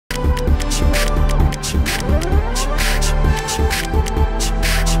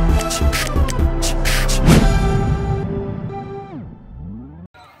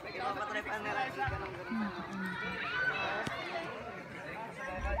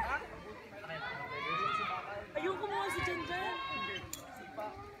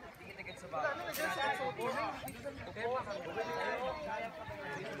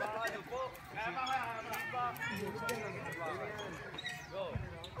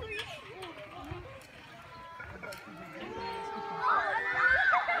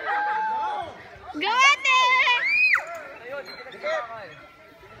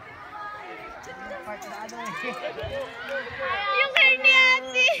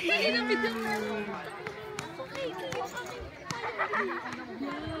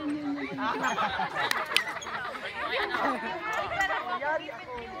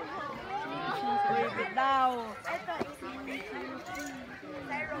Wait daw.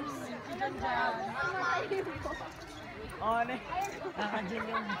 Oh, ne. Nakadyan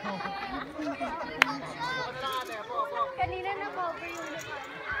yung kanina na cover yung ate.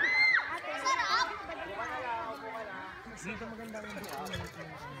 Sarap! dito maganda yung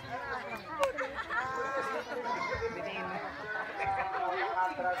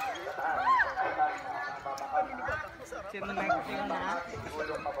sino next yung na?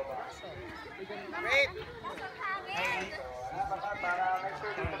 Wait!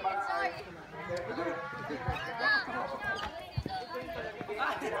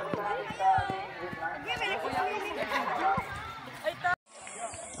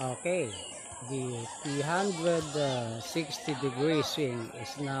 Okay, the 360-degree swing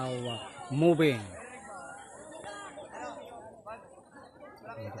is now moving.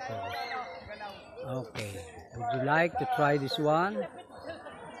 Okay, would you like to try this one?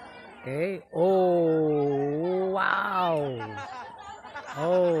 Okay. Oh, wow!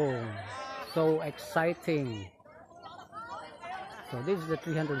 Oh, so exciting! So this is the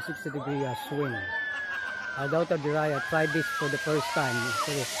 360-degree swing. Our daughter Diraya tried this for the first time.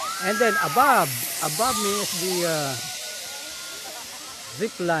 And then above means the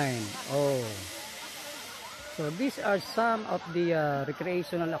zip line. Oh, so these are some of the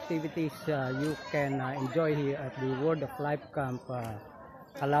recreational activities you can enjoy here at the World of Life Camp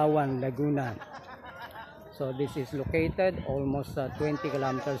Calauan, Laguna. So this is located almost 20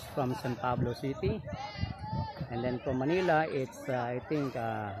 kilometers from San Pablo City, and then from Manila it's I think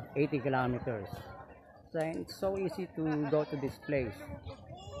 80 kilometers. So it's so easy to go to this place.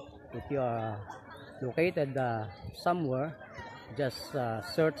 If you are located somewhere, just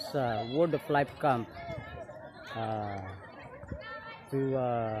search World of Life Camp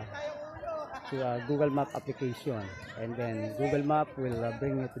to Google Map application, and then Google Map will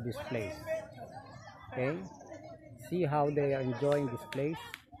bring you to this place. Okay, see how they are enjoying this place.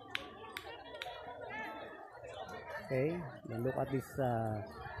 Okay, then look at this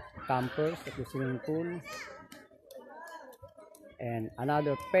campers at the swimming pool, and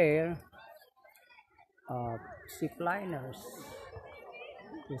another pair of zipliners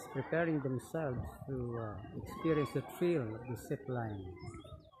is preparing themselves to experience the thrill of the zip line.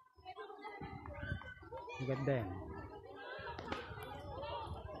 Look at them.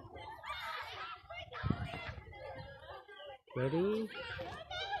 Ready?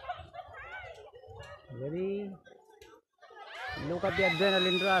 Ready? Look at the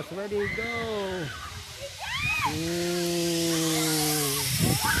adrenaline rush. Ready, go!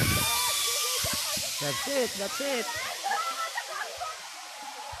 That's it, that's it.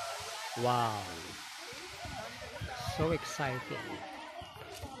 Wow, so exciting.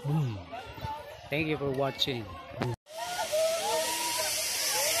 Thank you for watching.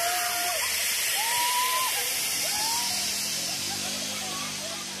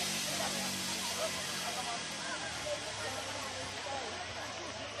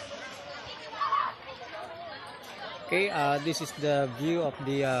 Okay, this is the view of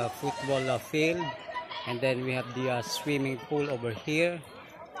the football field, and then we have the swimming pool over here,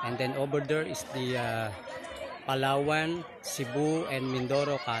 and then over there is the Calauan, Cebu, and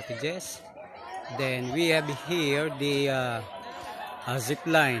Mindoro cottages. Then we have here the zip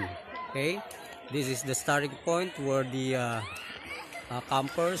line. Okay, this is the starting point where the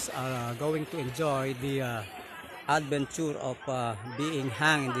campers are going to enjoy the adventure of being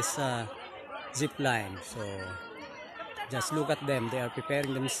hung in this zip line. So just look at them; they are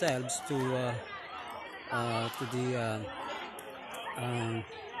preparing themselves to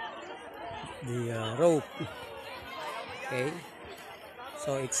the rope. Okay,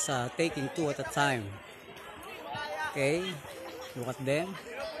 so it's taking two at a time. Okay, look at them.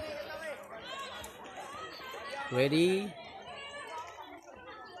 Ready?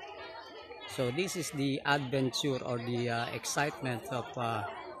 So this is the adventure or the excitement of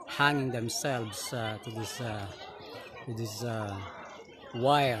hanging themselves to this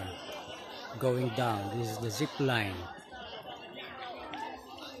wire going down. This is the zip line.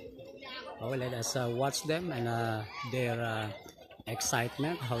 Oh, let us watch them and their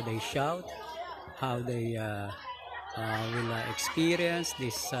excitement, how they shout, how they will experience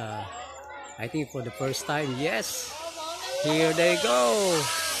this, I think for the first time. Yes, here they go.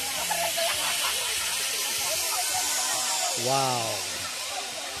 Wow,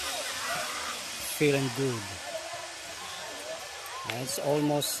 feeling good. And it's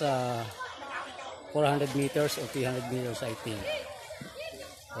almost 400 meters or 300 meters, I think.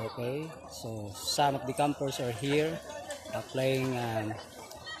 Okay, so some of the campers are here playing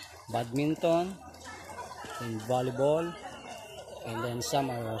badminton and volleyball, and then some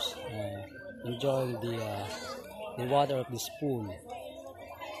are enjoying the water of this pool.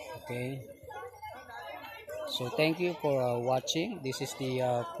 Okay, so thank you for watching. This is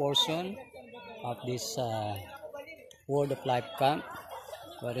the portion of this World of Life camp,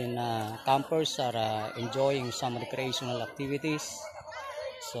 wherein campers are enjoying some recreational activities.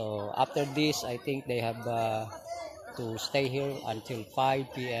 So after this, I think they have to stay here until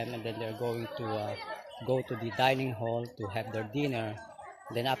 5 p.m. and then they're going to go to the dining hall to have their dinner.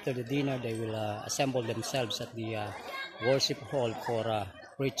 Then after the dinner, they will assemble themselves at the worship hall for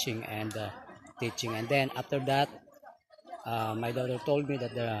preaching and teaching. And then after that, my daughter told me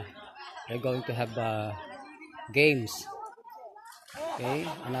that they're going to have games. Okay,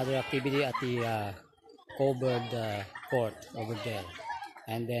 another activity at the covered court over there.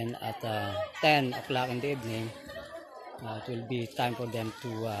 And then at 10 o'clock in the evening, it will be time for them to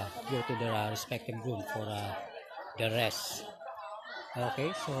go to their respective room for the rest.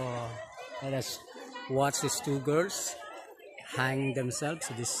 Okay, so let us watch these two girls hang themselves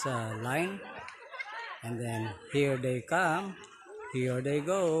to this line, and then here they come, here they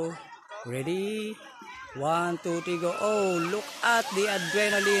go. Ready? 1, 2, 3, go. Oh, look at the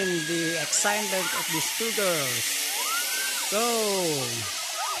adrenaline, the excitement of these two girls. Go!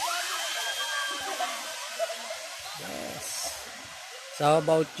 Yes. So how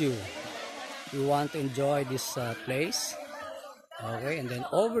about you? You want to enjoy this place? Okay, and then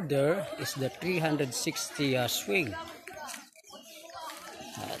over there is the 360 swing.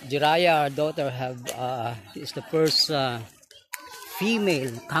 Jiraya, our daughter, is the first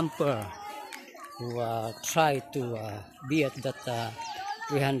female camper who tried to be at that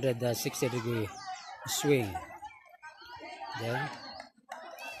 360-degree swing. Then,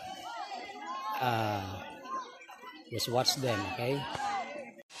 just watch them, okay?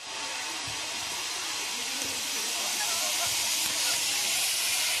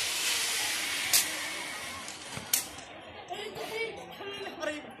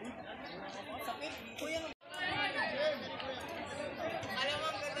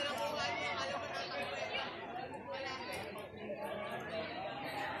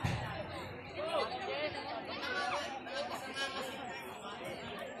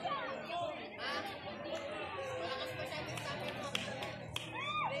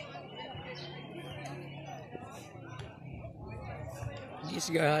 This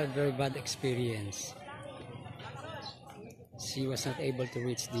girl had a very bad experience. She was not able to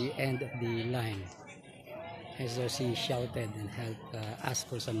reach the end of the line, and so she shouted and asked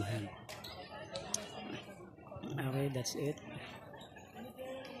for some help. Okay, that's it.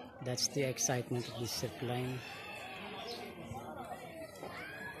 That's the excitement of this zip line.